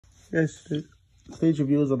Yes, today's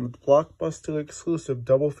review is on the Blockbuster exclusive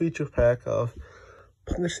double feature pack of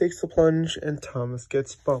Punch Takes the Plunge and Thomas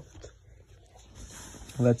Gets Bumped.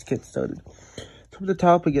 Let's get started. From the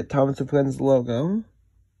top, we get Thomas and Friends logo.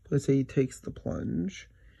 Let's say he takes the plunge.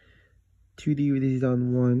 2 DVDs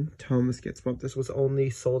on one. Thomas Gets Bumped. This was only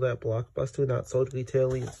sold at Blockbuster, not sold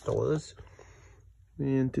retailing in stores.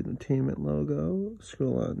 And entertainment logo.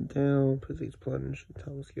 Scroll on down. Pussy's Plunge.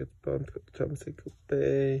 Thomas Gets Bumped. Thomas Take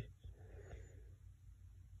Bay.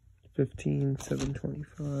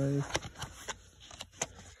 15/7/25.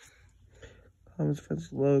 Thomas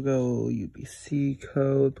Friends logo. UBC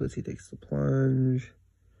code. Pussy Takes the Plunge.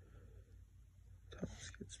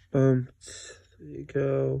 Thomas Gets Bumped. There you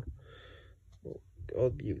go. All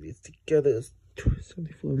these together is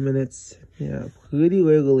 74 minutes. Yeah, pretty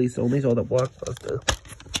regularly, so only sold at Blockbuster.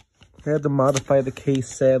 I had to modify the case,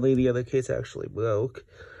 sadly. The other case actually broke.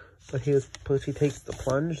 But here's Pussy Takes the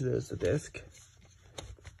Plunge. There's the disc.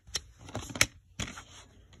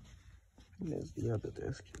 And there's the other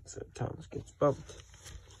disc. It said Thomas Gets Bumped.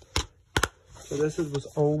 So this was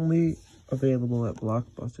only available at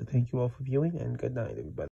Blockbuster. Thank you all for viewing, and good night, everybody.